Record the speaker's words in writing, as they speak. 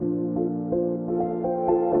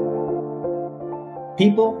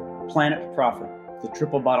People, planet, profit, the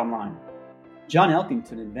triple bottom line. John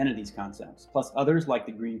Elkington invented these concepts, plus others like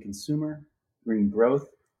the green consumer, green growth,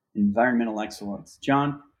 environmental excellence.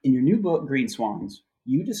 John, in your new book, Green Swans,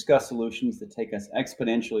 you discuss solutions that take us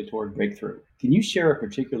exponentially toward breakthrough. Can you share a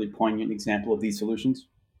particularly poignant example of these solutions?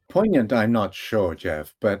 Poignant, I'm not sure,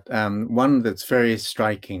 Jeff, but one that's very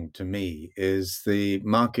striking to me is the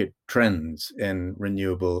market trends in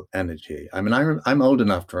renewable energy. I mean, I'm old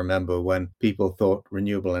enough to remember when people thought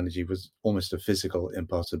renewable energy was almost a physical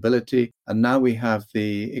impossibility. And now we have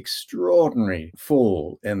the extraordinary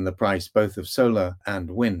fall in the price, both of solar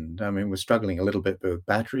and wind. I mean, we're struggling a little bit with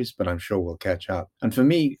batteries, but I'm sure we'll catch up. And for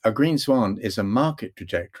me, a green swan is a market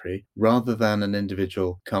trajectory rather than an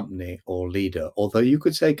individual company or leader, although you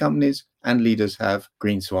could say companies and leaders have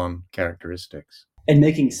green swan characteristics. And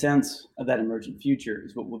making sense of that emergent future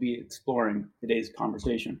is what we'll be exploring today's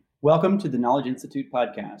conversation. Welcome to the Knowledge Institute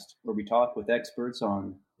podcast, where we talk with experts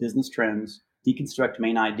on business trends, deconstruct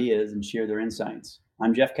main ideas, and share their insights.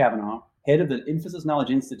 I'm Jeff Kavanaugh, head of the Infosys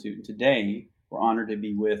Knowledge Institute, and today we're honored to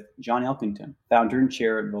be with John Elkington, founder and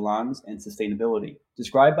chair at Volans and Sustainability,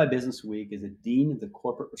 described by Business Week as a dean of the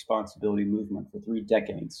corporate responsibility movement for 3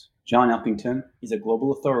 decades. John Elkington is a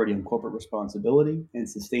global authority on corporate responsibility and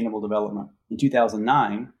sustainable development. In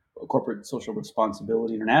 2009, a Corporate Social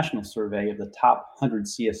Responsibility International survey of the top 100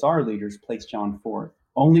 CSR leaders placed John fourth,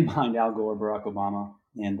 only behind Al Gore, Barack Obama,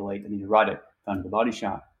 and the late Anita Roddick, founder of The Body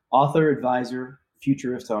Shop. Author, advisor,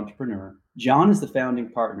 futurist, entrepreneur, John is the founding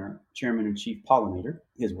partner, chairman and chief pollinator,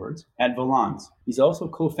 his words, at Volans. He's also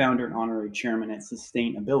co-founder and honorary chairman at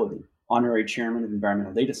Sustainability, honorary chairman of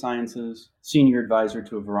Environmental Data Sciences, senior advisor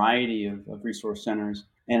to a variety of resource centers,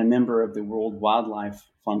 and a member of the World Wildlife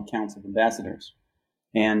Fund Council of Ambassadors,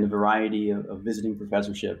 and a variety of visiting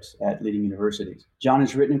professorships at leading universities. John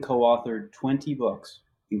has written and co-authored 20 books,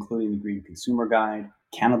 including The Green Consumer Guide,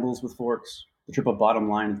 Cannibals with Forks, The Triple Bottom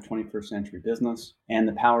Line of 21st Century Business, and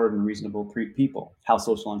The Power of Unreasonable People, How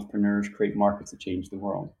Social Entrepreneurs Create Markets That Change the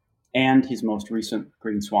World, and his most recent,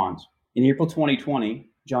 Green Swans. In April 2020,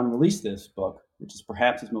 John released this book, which is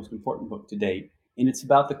perhaps his most important book to date, and it's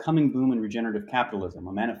about the coming boom in regenerative capitalism,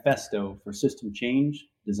 a manifesto for system change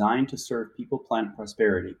designed to serve people, planet,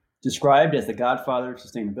 prosperity. Described as the godfather of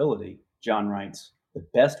sustainability, John writes, "The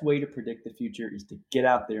best way to predict the future is to get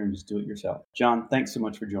out there and just do it yourself." John, thanks so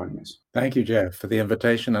much for joining us. Thank you, Jeff, for the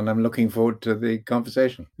invitation, and I'm looking forward to the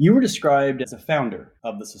conversation. You were described as a founder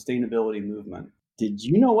of the sustainability movement. Did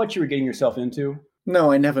you know what you were getting yourself into?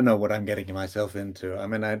 No, I never know what I'm getting myself into. I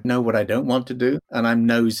mean, I know what I don't want to do, and I'm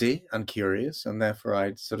nosy and curious, and therefore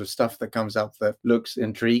I sort of stuff that comes up that looks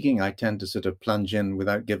intriguing, I tend to sort of plunge in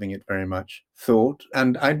without giving it very much thought.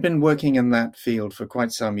 And I'd been working in that field for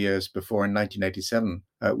quite some years before. In 1987,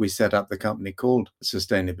 we set up the company called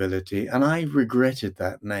Sustainability, and I regretted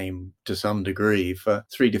that name to some degree for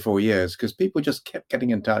 3 to 4 years because people just kept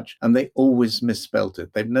getting in touch and they always misspelt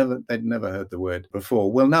it. They'd never heard the word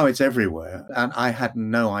before. Well, now it's everywhere, and I had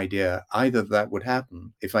no idea either that would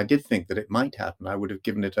happen. If I did think that it might happen, I would have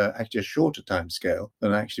given it actually a shorter time scale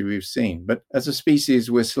than actually we've seen. But as a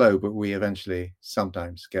species, we're slow, but we eventually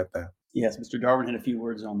sometimes get there. Yes, Mr. Darwin had a few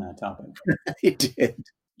words on that topic. He did.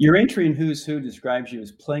 Your entry in Who's Who describes you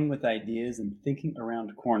as playing with ideas and thinking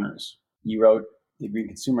around corners. You wrote The Green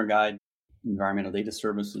Consumer Guide, Environmental Data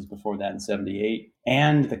Services before that in 78,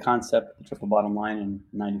 and the concept of the triple bottom line in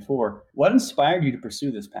 94. What inspired you to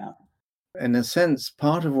pursue this path? In a sense,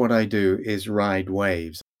 part of what I do is ride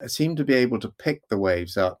waves. I seem to be able to pick the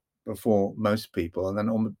waves up before most people, and then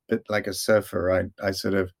I'm a bit like a surfer. I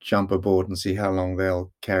sort of jump aboard and see how long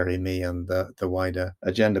they'll carry me and the wider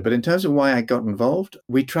agenda. But in terms of why I got involved,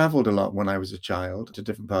 we traveled a lot when I was a child to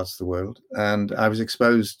different parts of the world, and I was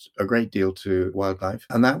exposed a great deal to wildlife,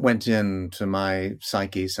 and that went into my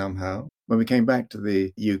psyche somehow. When we came back to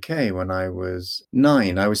the UK when I was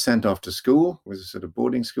 9, I was sent off to school. It was a sort of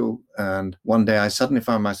boarding school. And one day I suddenly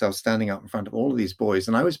found myself standing up in front of all of these boys.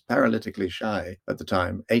 And I was paralytically shy at the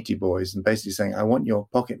time, 80 boys, and basically saying, I want your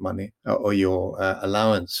pocket money or your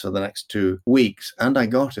allowance for the next 2 weeks. And I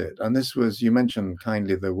got it. And this was, you mentioned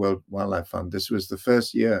kindly the World Wildlife Fund. This was the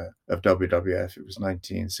first year of WWF. It was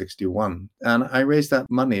 1961. And I raised that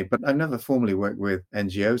money, but I've never formally worked with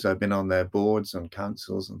NGOs. I've been on their boards and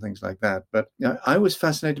councils and things like that. But I was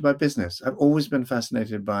fascinated by business. I've always been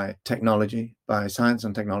fascinated by technology, by science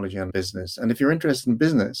and technology and business. And if you're interested in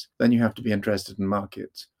business, then you have to be interested in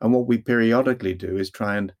markets. And what we periodically do is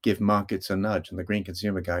try and give markets a nudge. And the Green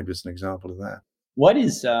Consumer Guide was an example of that. What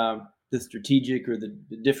is the strategic or the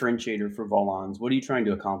differentiator for Volans? What are you trying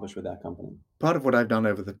to accomplish with that company? part of what I've done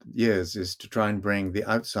over the years is to try and bring the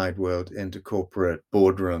outside world into corporate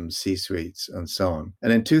boardrooms, C-suites, and so on.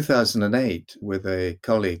 And in 2008, with a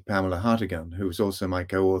colleague, Pamela Hartigan, who was also my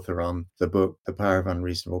co-author on the book, The Power of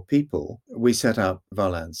Unreasonable People, we set up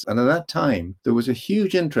Volans. And at that time, there was a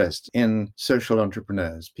huge interest in social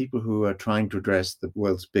entrepreneurs, people who are trying to address the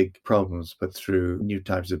world's big problems, but through new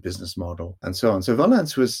types of business model and so on. So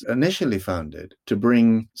Volans was initially founded to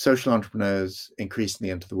bring social entrepreneurs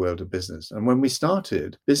increasingly into the world of business. And when we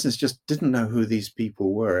started, business just didn't know who these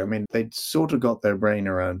people were. I mean, they'd sort of got their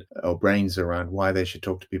brains around why they should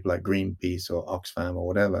talk to people like Greenpeace or Oxfam or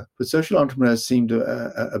whatever. But social entrepreneurs seemed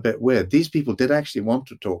a bit weird. These people did actually want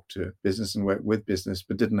to talk to business and work with business,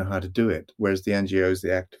 but didn't know how to do it. Whereas the NGOs, the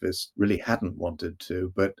activists, really hadn't wanted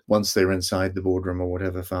to. But once they were inside the boardroom or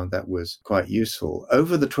whatever, found that was quite useful.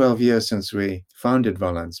 Over the 12 years since we founded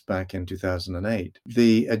Volans back in 2008,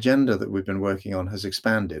 the agenda that we've been working on has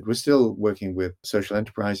expanded. We're still working with social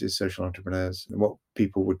enterprises, social entrepreneurs, what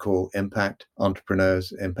people would call impact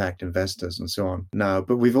entrepreneurs, impact investors, and so on now.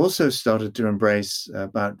 But we've also started to embrace,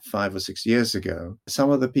 about 5 or 6 years ago, some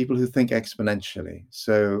of the people who think exponentially.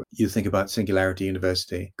 So you think about Singularity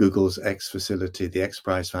University, Google's X facility, the X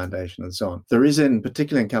Prize Foundation, and so on. There is,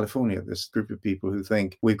 particularly in California, this group of people who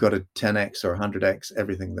think we've got to 10x or 100x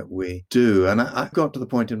everything that we do. And I've got to the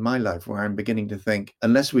point in my life where I'm beginning to think,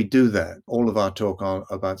 unless we do that, all of our talk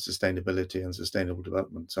about sustainability and sustainable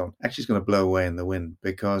development, so on, actually is going to blow away in the wind,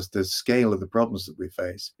 because the scale of the problems that we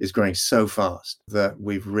face is growing so fast that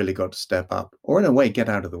we've really got to step up, or in a way, get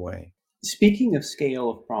out of the way. Speaking of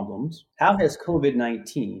scale of problems, how has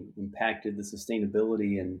COVID-19 impacted the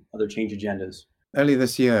sustainability and other change agendas? Earlier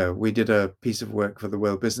this year, we did a piece of work for the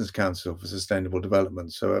World Business Council for Sustainable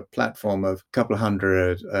Development, so a platform of a couple of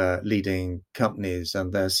hundred leading companies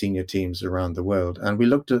and their senior teams around the world. And we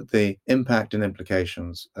looked at the impact and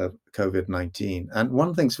implications of COVID-19. And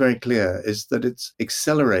one thing's very clear is that it's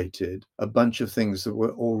accelerated a bunch of things that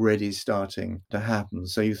were already starting to happen.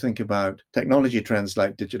 So you think about technology trends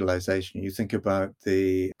like digitalization, you think about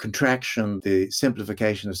the contraction, the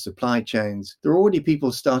simplification of supply chains. There are already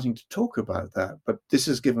people starting to talk about that, but this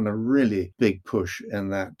has given a really big push in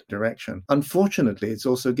that direction. Unfortunately, it's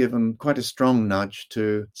also given quite a strong nudge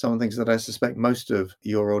to some of the things that I suspect most of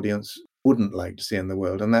your audience wouldn't like to see in the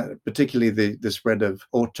world, and that particularly the spread of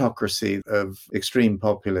autocracy, of extreme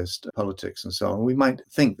populist politics and so on. We might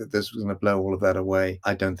think that this was going to blow all of that away.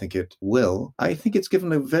 I don't think it will. I think it's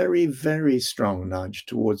given a very, very strong nudge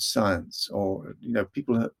towards science, or,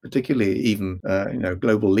 people, particularly even,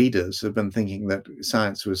 global leaders have been thinking that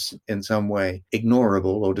science was in some way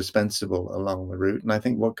ignorable or dispensable along the route. And I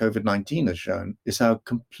think what COVID-19 has shown is how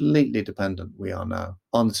completely dependent we are now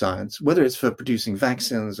on science, whether it's for producing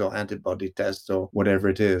vaccines or antibody tests or whatever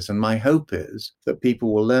it is. And my hope is that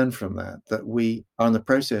people will learn from that we are in the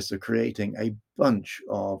process of creating a bunch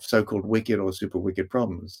of so-called wicked or super wicked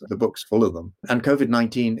problems. The book's full of them. And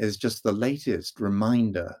COVID-19 is just the latest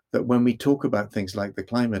reminder that when we talk about things like the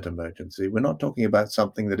climate emergency, we're not talking about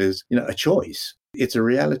something that is, a choice. It's a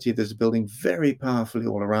reality that's building very powerfully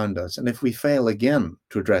all around us. And if we fail again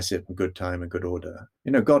to address it in good time and good order,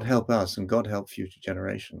 God help us and God help future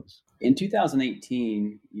generations. In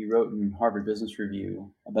 2018, you wrote in Harvard Business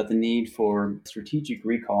Review about the need for strategic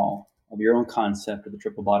recall of your own concept of the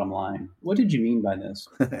triple bottom line. What did you mean by this?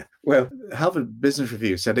 Well, Harvard Business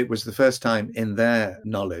Review said it was the first time in their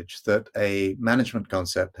knowledge that a management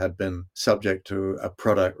concept had been subject to a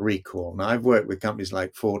product recall. Now, I've worked with companies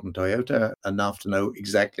like Ford and Toyota enough to know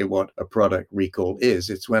exactly what a product recall is.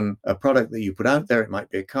 It's when a product that you put out there, it might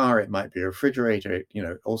be a car, it might be a refrigerator,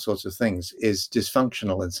 all sorts of things, is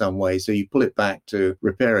dysfunctional in some way. So you pull it back to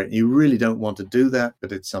repair it. You really don't want to do that,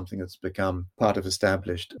 but it's something that's become part of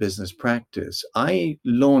established business practice. I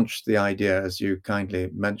launched the idea, as you kindly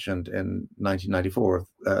mentioned, in 1994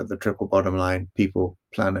 of the triple bottom line: people,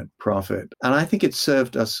 planet, profit. And I think it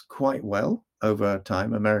served us quite well over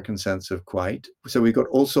time, American sense of quite. So we've got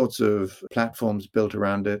all sorts of platforms built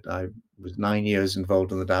around it. I was 9 years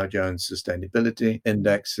involved in the Dow Jones Sustainability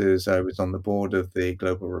Indexes. I was on the board of the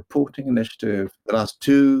Global Reporting Initiative. The last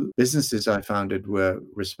two businesses I founded were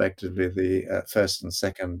respectively the first and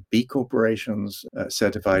second B Corporations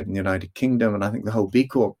certified in the United Kingdom. And I think the whole B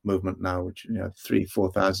Corp movement now, which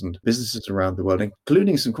 3,000-4,000 businesses around the world,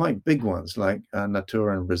 including some quite big ones like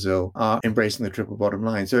Natura in Brazil, are embracing the triple bottom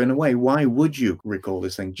line. So in a way, why would you recall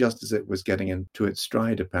this thing just as it was getting into its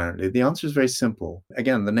stride, apparently? The answer is very simple.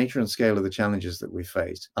 Again, the nature and scale scale of the challenges that we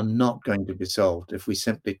face are not going to be solved if we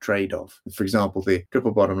simply trade off. For example, the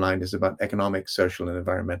triple bottom line is about economic, social, and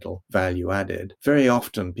environmental value added. Very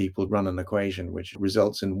often people run an equation which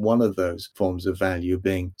results in one of those forms of value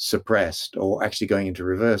being suppressed or actually going into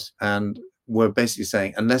reverse. And we're basically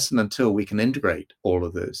saying, unless and until we can integrate all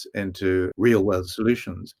of this into real world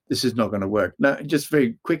solutions, this is not going to work. Now, just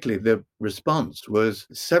very quickly, the response was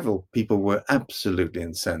several people were absolutely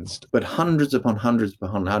incensed, but hundreds upon hundreds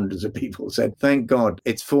of people said, thank God,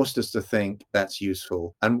 it's forced us to think that's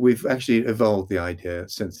useful. And we've actually evolved the idea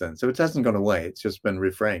since then. So it hasn't gone away. It's just been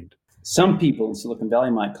reframed. Some people in Silicon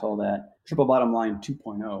Valley might call that triple bottom line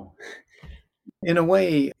 2.0. In a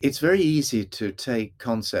way, it's very easy to take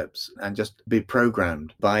concepts and just be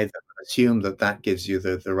programmed by them, assume that that gives you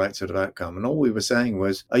the right sort of outcome. And all we were saying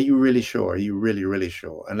was, are you really sure? Are you really, really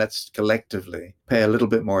sure? And let's collectively pay a little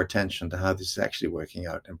bit more attention to how this is actually working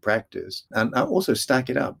out in practice. And also stack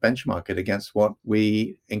it up, benchmark it against what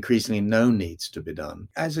we increasingly know needs to be done.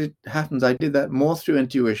 As it happens, I did that more through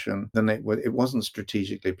intuition than it wasn't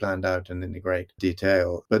strategically planned out in any great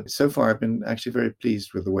detail. But so far, I've been actually very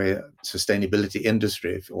pleased with the way sustainability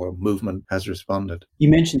industry or movement has responded. You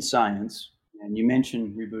mentioned science. And you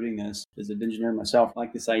mentioned rebooting this. As an engineer myself, I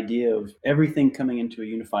like this idea of everything coming into a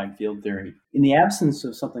unified field theory. In the absence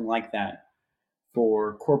of something like that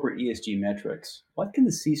for corporate ESG metrics, what can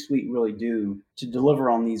the C-suite really do to deliver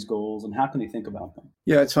on these goals, and how can they think about them?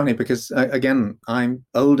 Yeah, it's funny because, again, I'm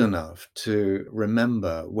old enough to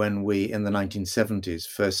remember when we, in the 1970s,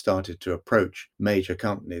 first started to approach major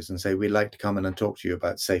companies and say, we'd like to come in and talk to you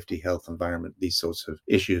about safety, health, environment, these sorts of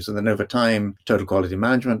issues. And then over time, total quality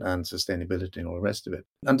management and sustainability and all the rest of it.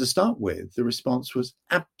 And to start with, the response was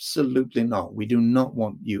absolutely not. We do not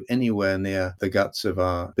want you anywhere near the guts of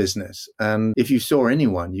our business. And if you saw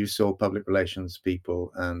anyone, you saw public relations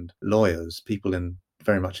people and lawyers, people in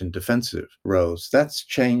very much in defensive roles. That's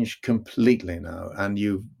changed completely now. And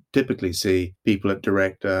you typically see people at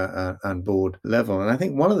director and board level. And I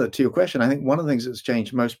think to your question, I think one of the things that's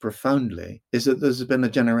changed most profoundly is that there's been a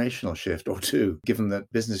generational shift or two, given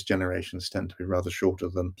that business generations tend to be rather shorter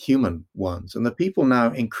than human ones. And the people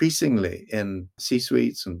now increasingly in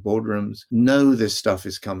C-suites and boardrooms know this stuff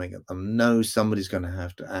is coming at them, know somebody's going to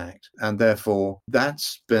have to act. And therefore,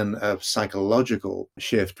 that's been a psychological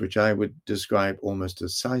shift, which I would describe almost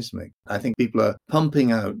as seismic. I think people are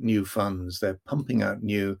pumping out new funds. They're pumping out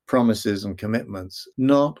new promises and commitments,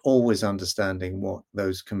 not always understanding what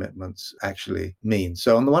those commitments actually mean.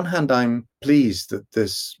 So on the one hand, I'm pleased that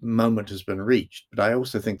this moment has been reached, but I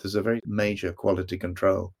also think there's a very major quality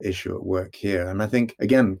control issue at work here. And I think,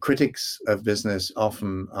 again, critics of business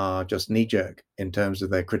often are just knee-jerk in terms of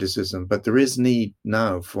their criticism, but there is need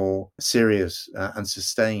now for serious and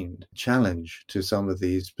sustained challenge to some of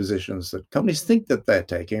these positions that companies think that they're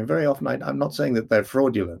taking. And very often, I'm not saying that they're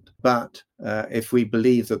fraudulent, but if we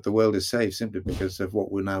believe that the world is safe simply because of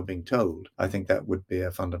what we're now being told, I think that would be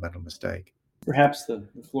a fundamental mistake. Perhaps the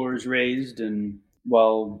floor is raised, and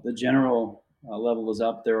while the general level is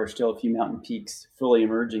up, there are still a few mountain peaks fully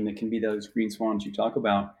emerging that can be those green swans you talk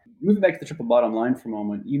about. Moving back to the triple bottom line for a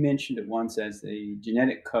moment, you mentioned it once as a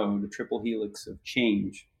genetic code, the triple helix of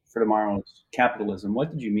change for tomorrow's capitalism.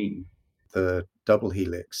 What did you mean? The double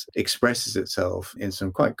helix expresses itself in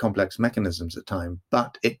some quite complex mechanisms at times,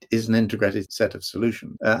 but it is an integrated set of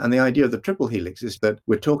solutions. And the idea of the triple helix is that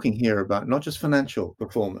we're talking here about not just financial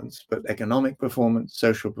performance, but economic performance,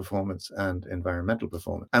 social performance, and environmental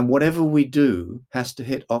performance. And whatever we do has to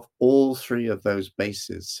hit off all three of those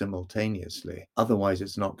bases simultaneously. Otherwise,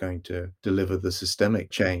 it's not going to deliver the systemic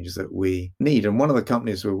change that we need. And one of the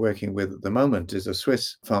companies we're working with at the moment is a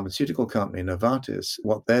Swiss pharmaceutical company, Novartis.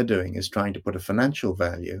 What they're doing is trying to put a financial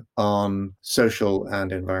value on social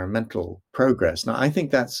and environmental progress. Now, I think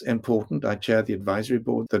that's important. I chair the advisory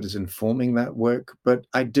board that is informing that work, but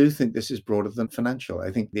I do think this is broader than financial. I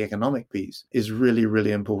think the economic piece is really,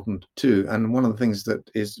 really important too. And one of the things that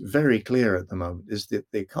is very clear at the moment is that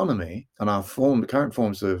the economy and our current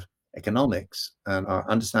forms of economics and our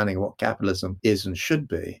understanding of what capitalism is and should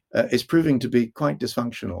be is proving to be quite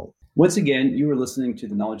dysfunctional. Once again, you are listening to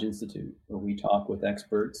the Knowledge Institute, where we talk with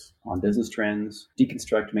experts on business trends,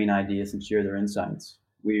 deconstruct main ideas, and share their insights.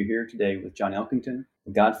 We are here today with John Elkington,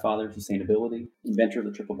 the godfather of sustainability, inventor of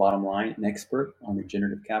the triple bottom line, and expert on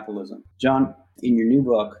regenerative capitalism. John, in your new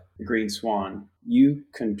book, The Green Swan, you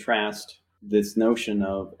contrast this notion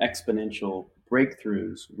of exponential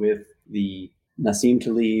breakthroughs with the Nassim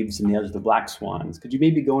Taleb's and the others, the black swans. Could you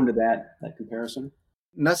maybe go into that comparison?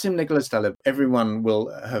 Nassim Nicholas Taleb, everyone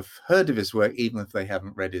will have heard of his work, even if they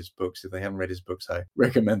haven't read his books. If they haven't read his books, I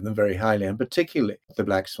recommend them very highly, and particularly The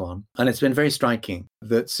Black Swan. And it's been very striking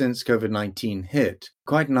that since COVID-19 hit,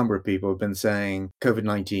 quite a number of people have been saying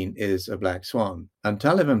COVID-19 is a black swan. And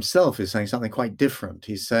Taleb himself is saying something quite different.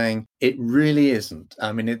 He's saying it really isn't.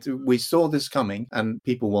 I mean, we saw this coming, and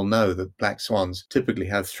people will know that black swans typically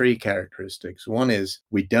have three characteristics. One is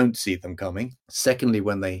we don't see them coming. Secondly,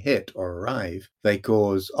 when they hit or arrive, they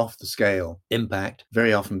cause off-the-scale impact,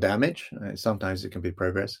 very often damage. Sometimes it can be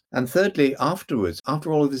progress. And thirdly, afterwards,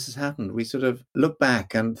 after all of this has happened, we sort of look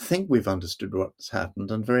back and think we've understood what's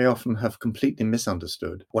happened, and very often have completely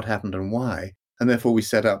misunderstood what happened and why. And therefore, we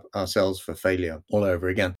set up ourselves for failure all over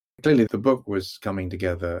again. Clearly, the book was coming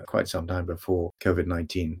together quite some time before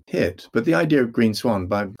COVID-19 hit. But the idea of green swan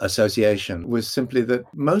by association was simply that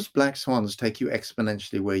most black swans take you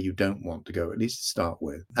exponentially where you don't want to go, at least to start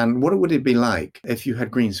with. And what would it be like if you had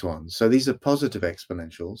green swans? So these are positive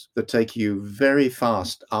exponentials that take you very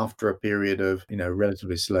fast after a period of,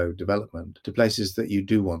 relatively slow development to places that you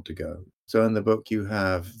do want to go. So in the book, you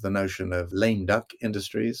have the notion of lame duck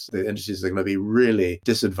industries, the industries that are going to be really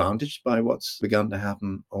disadvantaged by what's begun to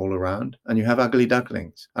happen all around. And you have ugly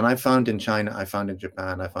ducklings. And I found in China, I found in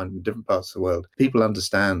Japan, I found in different parts of the world, people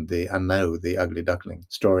understand and know the ugly duckling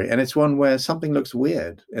story. And it's one where something looks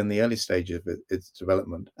weird in the early stage of its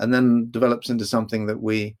development and then develops into something that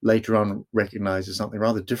we later on recognize as something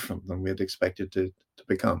rather different than we had expected to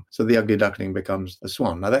become. So the ugly duckling becomes a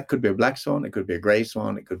swan. Now that could be a black swan, it could be a gray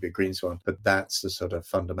swan, it could be a green swan, but that's the sort of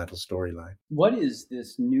fundamental storyline. What is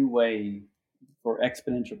this new way for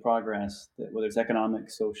exponential progress, that whether it's economic,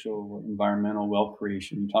 social, environmental, wealth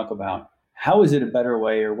creation you talk about? How is it a better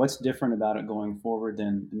way, or what's different about it going forward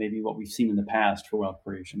than maybe what we've seen in the past for wealth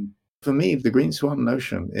creation? For me, the green swan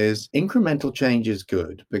notion is incremental change is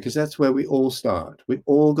good because that's where we all start. We've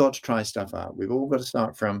all got to try stuff out. We've all got to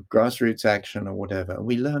start from grassroots action or whatever. And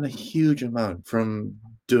we learn a huge amount from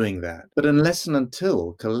doing that. But unless and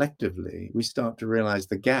until collectively we start to realize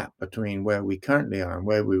the gap between where we currently are and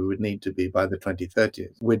where we would need to be by the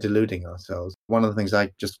 2030s, we're deluding ourselves. One of the things I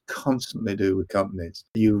just constantly do with companies,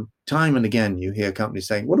 time and again, you hear companies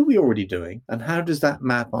saying, what are we already doing? And how does that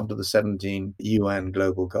map onto the 17 UN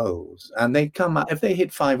global goals? And they come up, if they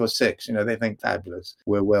hit 5 or 6, they think fabulous,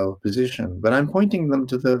 we're well positioned. But I'm pointing them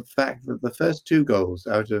to the fact that the first 2 goals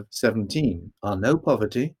out of 17 are no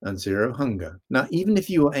poverty and 0 hunger. Now, even if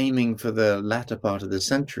you were aiming for the latter part of the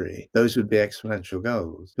century, those would be exponential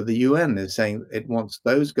goals. But the UN is saying it wants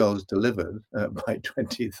those goals delivered by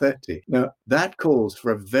 2030. Now, that calls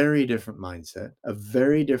for a very different mindset, a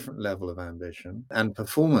very different level of ambition and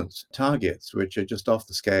performance targets, which are just off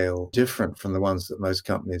the scale, different from the ones that most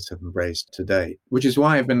companies have embraced to date, which is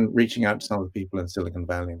why I've been reaching out to some of the people in Silicon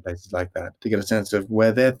Valley and places like that to get a sense of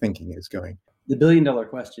where their thinking is going. The billion-dollar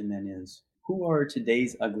question then is, who are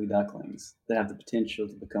today's ugly ducklings that have the potential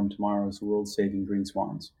to become tomorrow's world-saving green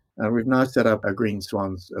swans? We've now set up a Green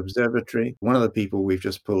Swans Observatory. One of the people we've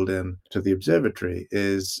just pulled in to the observatory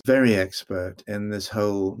is very expert in this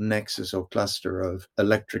whole nexus or cluster of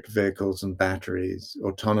electric vehicles and batteries,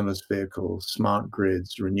 autonomous vehicles, smart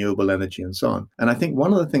grids, renewable energy, and so on. And I think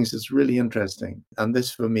one of the things that's really interesting, and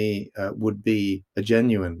this for me would be a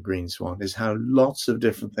genuine green swan, is how lots of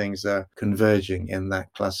different things are converging in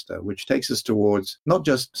that cluster, which takes us towards not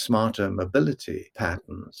just smarter mobility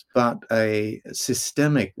patterns, but a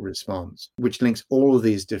systemic response, which links all of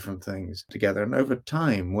these different things together. And over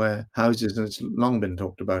time, where houses, and it's long been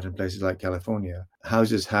talked about in places like California,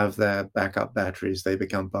 houses have their backup batteries, they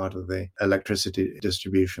become part of the electricity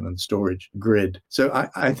distribution and storage grid. So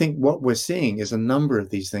I think what we're seeing is a number of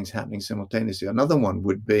these things happening simultaneously. Another one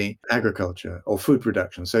would be agriculture or food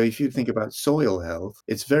production. So if you think about soil health,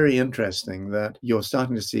 it's very interesting that you're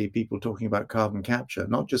starting to see people talking about carbon capture,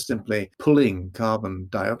 not just simply pulling carbon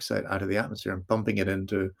dioxide out of the atmosphere and pumping it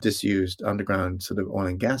into disused underground sort of oil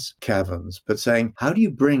and gas caverns, but saying, how do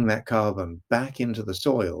you bring that carbon back into the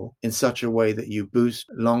soil in such a way that you boost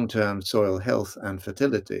long-term soil health and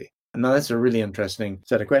fertility? Now, that's a really interesting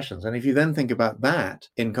set of questions. And if you then think about that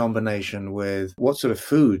in combination with what sort of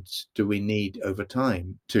foods do we need over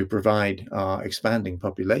time to provide our expanding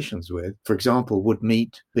populations with, for example, would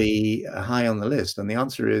meat be high on the list? And the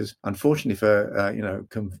answer is, unfortunately for,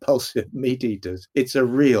 compulsive meat eaters, it's a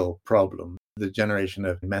real problem. The generation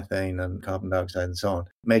of methane and carbon dioxide and so on,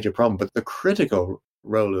 major problem. But the critical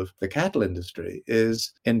role of the cattle industry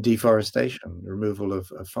is in deforestation, removal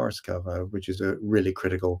of forest cover, which is a really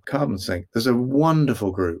critical carbon sink. There's a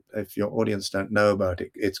wonderful group, if your audience don't know about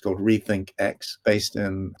it, it's called Rethink X, based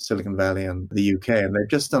in Silicon Valley and the UK. And they've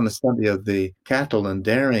just done a study of the cattle and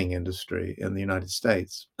dairying industry in the United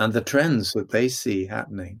States and the trends that they see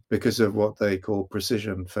happening because of what they call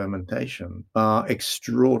precision fermentation are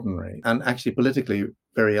extraordinary and actually politically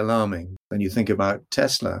very alarming. When you think about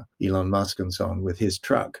Tesla, Elon Musk and so on with his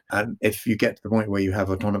truck. And if you get to the point where you have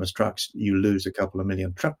autonomous trucks, you lose a couple of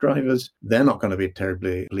million truck drivers. They're not going to be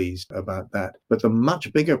terribly pleased about that. But the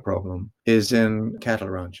much bigger problem is in cattle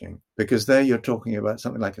ranching, because there you're talking about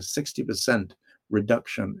something like a 60%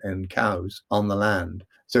 reduction in cows on the land.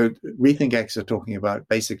 So Rethink X are talking about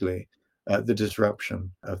basically the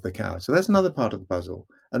disruption of the cow. So that's another part of the puzzle.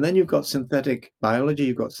 And then you've got synthetic biology,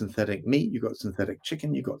 you've got synthetic meat, you've got synthetic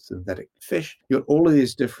chicken, you've got synthetic fish, you've got all of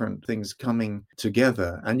these different things coming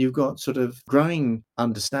together. And you've got sort of growing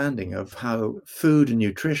understanding of how food and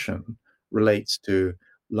nutrition relates to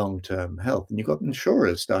long-term health. And you've got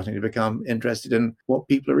insurers starting to become interested in what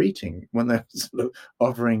people are eating when they're sort of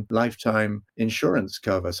offering lifetime insurance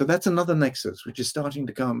cover. So that's another nexus which is starting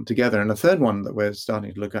to come together. And a third one that we're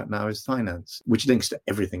starting to look at now is finance, which links to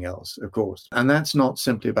everything else, of course. And that's not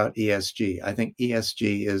simply about ESG. I think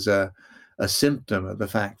ESG is a symptom of the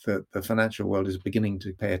fact that the financial world is beginning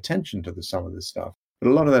to pay attention to some of this stuff. But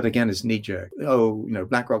a lot of that, again, is knee-jerk. Oh,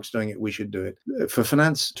 BlackRock's doing it, we should do it. For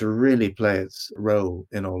finance to really play its role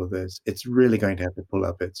in all of this, it's really going to have to pull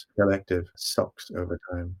up its collective socks over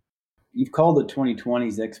time. You've called it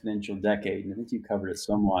 2020's exponential decade, and I think you covered it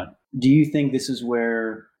somewhat. Do you think this is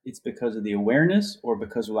where it's because of the awareness or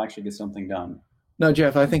because we'll actually get something done? No,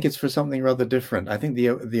 Jeff, I think it's for something rather different. I think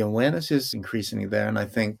the awareness is increasingly there. And I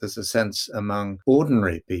think there's a sense among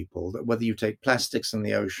ordinary people that whether you take plastics in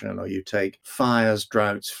the ocean or you take fires,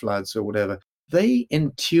 droughts, floods, or whatever, they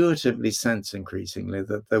intuitively sense increasingly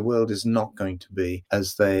that the world is not going to be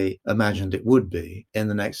as they imagined it would be in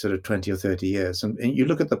the next sort of 20 or 30 years. And you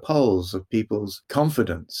look at the polls of people's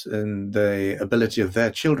confidence in the ability of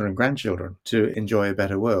their children and grandchildren to enjoy a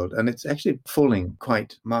better world. And it's actually falling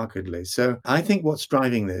quite markedly. So I think what's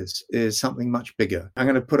driving this is something much bigger. I'm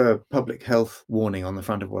going to put a public health warning on the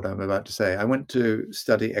front of what I'm about to say. I went to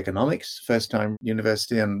study economics, first time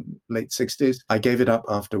university in late 60s. I gave it up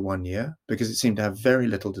after 1 year because it seemed to have very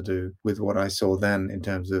little to do with what I saw then in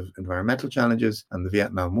terms of environmental challenges and the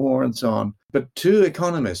Vietnam War and so on. But two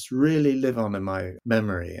economists really live on in my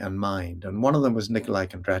memory and mind. And one of them was Nikolai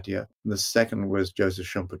Kondratiev, and the second was Joseph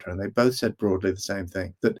Schumpeter. And they both said broadly the same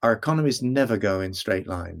thing, that our economies never go in straight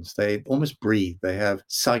lines. They almost breathe. They have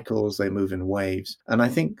cycles. They move in waves. And I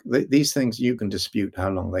think these things, you can dispute how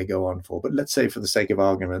long they go on for. But let's say, for the sake of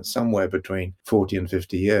argument, somewhere between 40 and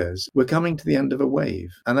 50 years, we're coming to the end of a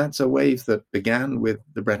wave. And that's a wave that began with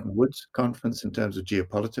the Bretton Woods Conference in terms of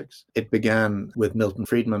geopolitics. It began with Milton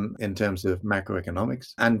Friedman in terms of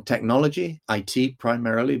macroeconomics and technology, IT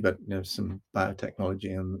primarily, but some biotechnology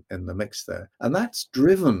in the mix there. And that's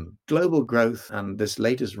driven global growth and this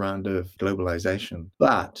latest round of globalization.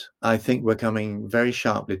 But I think we're coming very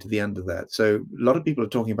sharply to the end of that. So a lot of people are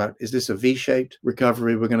talking about, is this a V-shaped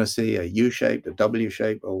recovery? We're going to see a U-shaped, a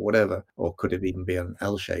W-shape, or whatever, or could it even be an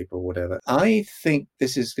L-shape or whatever? I think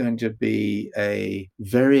this is going to be a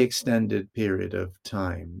very extended period of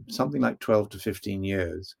time, something like 12 to 15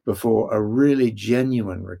 years, before a really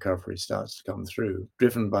genuine recovery starts to come through,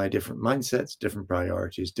 driven by different mindsets, different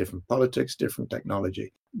priorities, different politics, different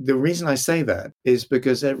technology. The reason I say that is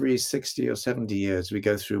because every 60 or 70 years, we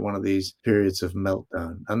go through one of these periods of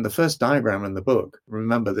meltdown. And the first diagram in the book,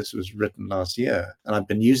 remember this was written last year, and I've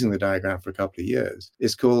been using the diagram for a couple of years,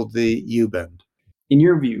 is called the U-bend. In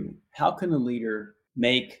your view, how can a leader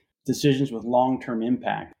make decisions with long-term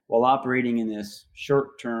impact while operating in this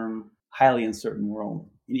short-term, highly uncertain world?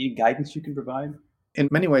 Any guidance you can provide? In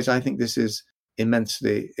many ways, I think this is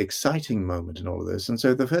immensely exciting moment in all of this. And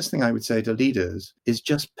so the first thing I would say to leaders is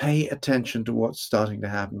just pay attention to what's starting to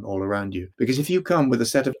happen all around you. Because if you come with a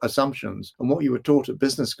set of assumptions and what you were taught at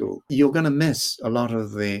business school, you're going to miss a lot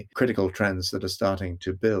of the critical trends that are starting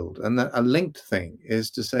to build. And a linked thing is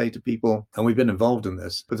to say to people, and we've been involved in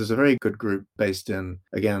this, but there's a very good group based in,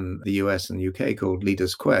 again, the US and the UK called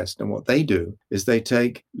Leaders Quest. And what they do is they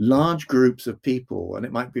take large groups of people, and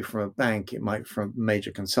it might be from a bank, it might be from a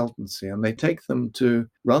major consultancy, and they take them to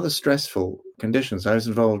rather stressful conditions. I was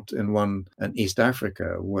involved in one in East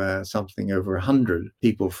Africa where something over 100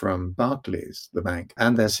 people from Barclays, the bank,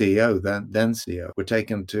 and their CEO, then CEO, were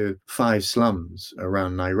taken to 5 slums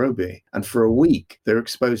around Nairobi. And for a week, they're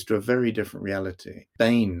exposed to a very different reality.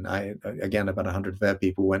 Spain, again, about 100 of their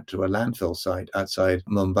people went to a landfill site outside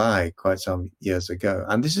Mumbai quite some years ago.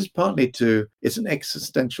 And this is partly it's an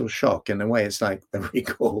existential shock. In a way, it's like the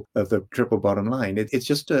recall of the triple bottom line. It's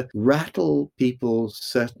just to rattle people's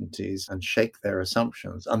certainties and shake their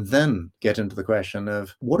assumptions, and then get into the question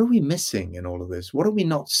of what are we missing in all of this? What are we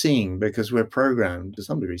not seeing because we're programmed, to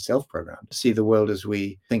some degree self-programmed, to see the world as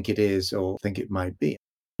we think it is or think it might be.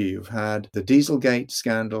 You've had the Dieselgate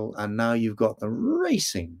scandal, and now you've got them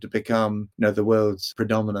racing to become, the world's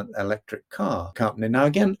predominant electric car company. Now,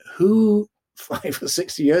 again, who 5 or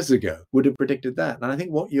 6 years ago would have predicted that? And I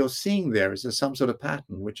think what you're seeing there is some sort of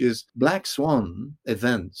pattern, which is black swan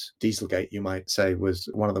events. Dieselgate, you might say, was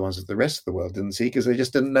one of the ones that the rest of the world didn't see because they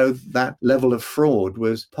just didn't know that level of fraud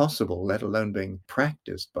was possible, let alone being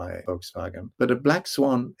practiced by Volkswagen. But a black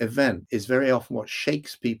swan event is very often what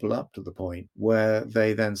shakes people up to the point where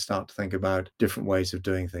they then start to think about different ways of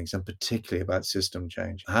doing things, and particularly about system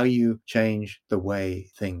change, how you change the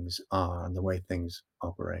way things are and the way things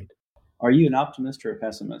operate. Are you an optimist or a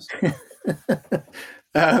pessimist?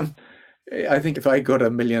 I think if I got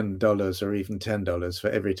 $1 million or even $10 for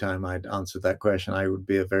every time I'd answered that question, I would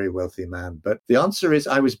be a very wealthy man. But the answer is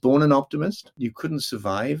I was born an optimist. You couldn't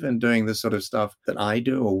survive in doing the sort of stuff that I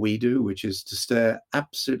do or we do, which is to stare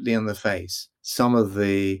absolutely in the face some of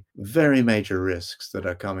the very major risks that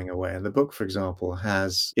are coming away. And the book, for example,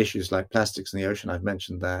 has issues like plastics in the ocean. I've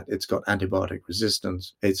mentioned that. It's got antibiotic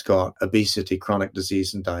resistance. It's got obesity, chronic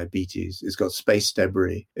disease, and diabetes. It's got space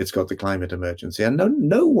debris. It's got the climate emergency. And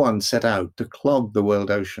no one set out to clog the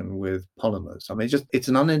world ocean with polymers. I mean, it's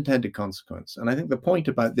an unintended consequence. And I think the point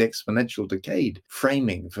about the exponential decade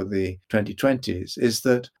framing for the 2020s is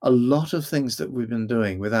that a lot of things that we've been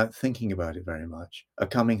doing without thinking about it very much are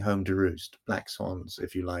coming home to roost. Black swans,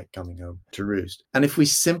 if you like, coming home to roost. And if we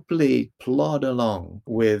simply plod along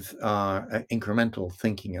with our incremental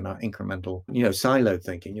thinking and our incremental, siloed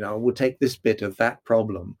thinking, we'll take this bit of that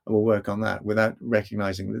problem and we'll work on that without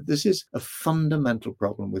recognizing that this is a fundamental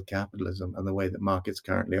problem with capitalism and the way that markets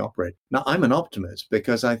currently operate. Now, I'm an optimist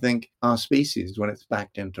because I think our species, when it's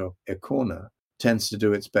backed into a corner, tends to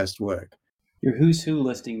do its best work. Your Who's Who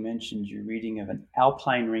listing mentions your reading of an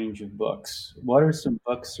alpine range of books. What are some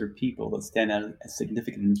books or people that stand out as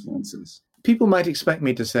significant influences? People might expect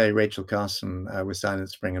me to say Rachel Carson with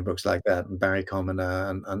Silent Spring and books like that, and Barry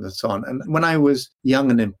Commoner and so on. And when I was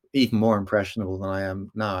young and even more impressionable than I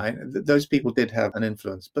am now, those people did have an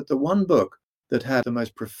influence. But the one book that had the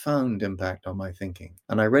most profound impact on my thinking,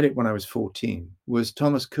 and I read it when I was 14, was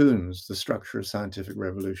Thomas Kuhn's The Structure of Scientific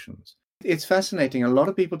Revolutions. It's fascinating. A lot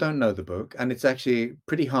of people don't know the book, and it's actually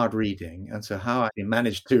pretty hard reading. And so how I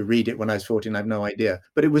managed to read it when I was 14, I have no idea.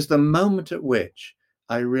 But it was the moment at which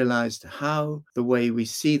I realized how the way we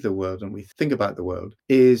see the world and we think about the world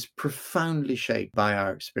is profoundly shaped by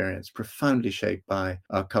our experience, profoundly shaped by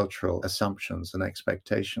our cultural assumptions and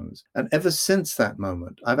expectations. And ever since that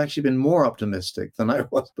moment, I've actually been more optimistic than I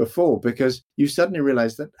was before, because you suddenly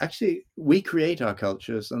realize that actually we create our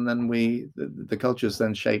cultures, and then the cultures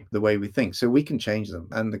then shape the way we think. So we can change them.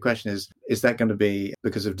 And the question is that going to be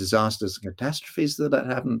because of disasters and catastrophes that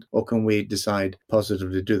happened, or can we decide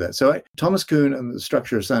positively to do that? So Thomas Kuhn and the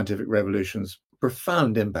Structure of Scientific Revolutions,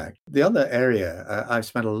 profound impact. The other area I've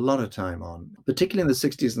spent a lot of time on, particularly in the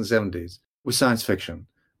 60s and 70s, was science fiction,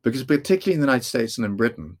 because particularly in the United States and in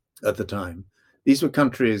Britain at the time, these were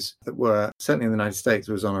countries that were, certainly in the United States,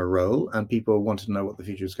 was on a roll, and people wanted to know what the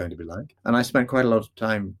future was going to be like. And I spent quite a lot of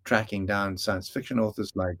time tracking down science fiction authors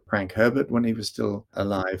like Frank Herbert when he was still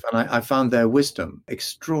alive. And I found their wisdom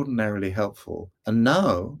extraordinarily helpful. And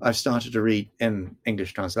now I've started to read, in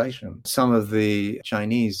English translation, some of the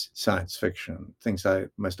Chinese science fiction, things like,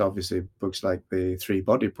 most obviously, books like The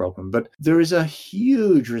Three-Body Problem. But there is a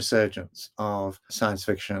huge resurgence of science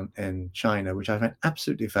fiction in China, which I find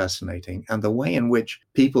absolutely fascinating. And the way in which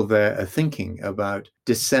people there are thinking about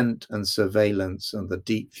dissent and surveillance and the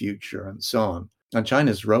deep future and so on, and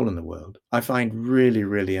China's role in the world, I find really,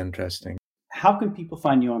 really interesting. How can people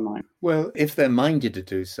find you online? Well, if they're minded to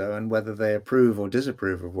do so, and whether they approve or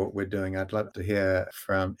disapprove of what we're doing, I'd love to hear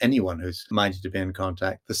from anyone who's minded to be in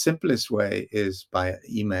contact. The simplest way is by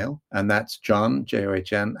email, and that's John,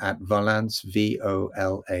 John, at Volans,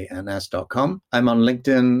 volans.com. I'm on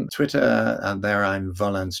LinkedIn, Twitter, and there I'm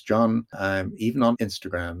Volans John. I'm even on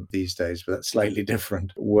Instagram these days, but that's a slightly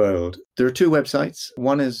different world. There are 2 websites.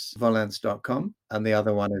 One is volans.com, and the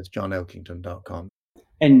other one is johnelkington.com.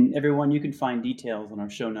 And everyone, you can find details on our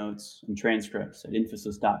show notes and transcripts at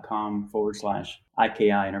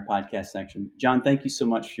infosys.com/IKI in our podcast section. John, thank you so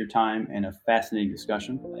much for your time and a fascinating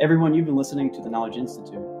discussion. Everyone, you've been listening to the Knowledge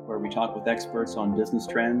Institute, where we talk with experts on business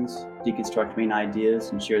trends, deconstruct main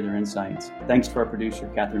ideas, and share their insights. Thanks to our producer,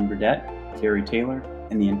 Catherine Burdett, Carrie Taylor,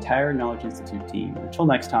 and the entire Knowledge Institute team. Until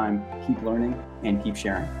next time, keep learning and keep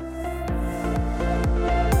sharing.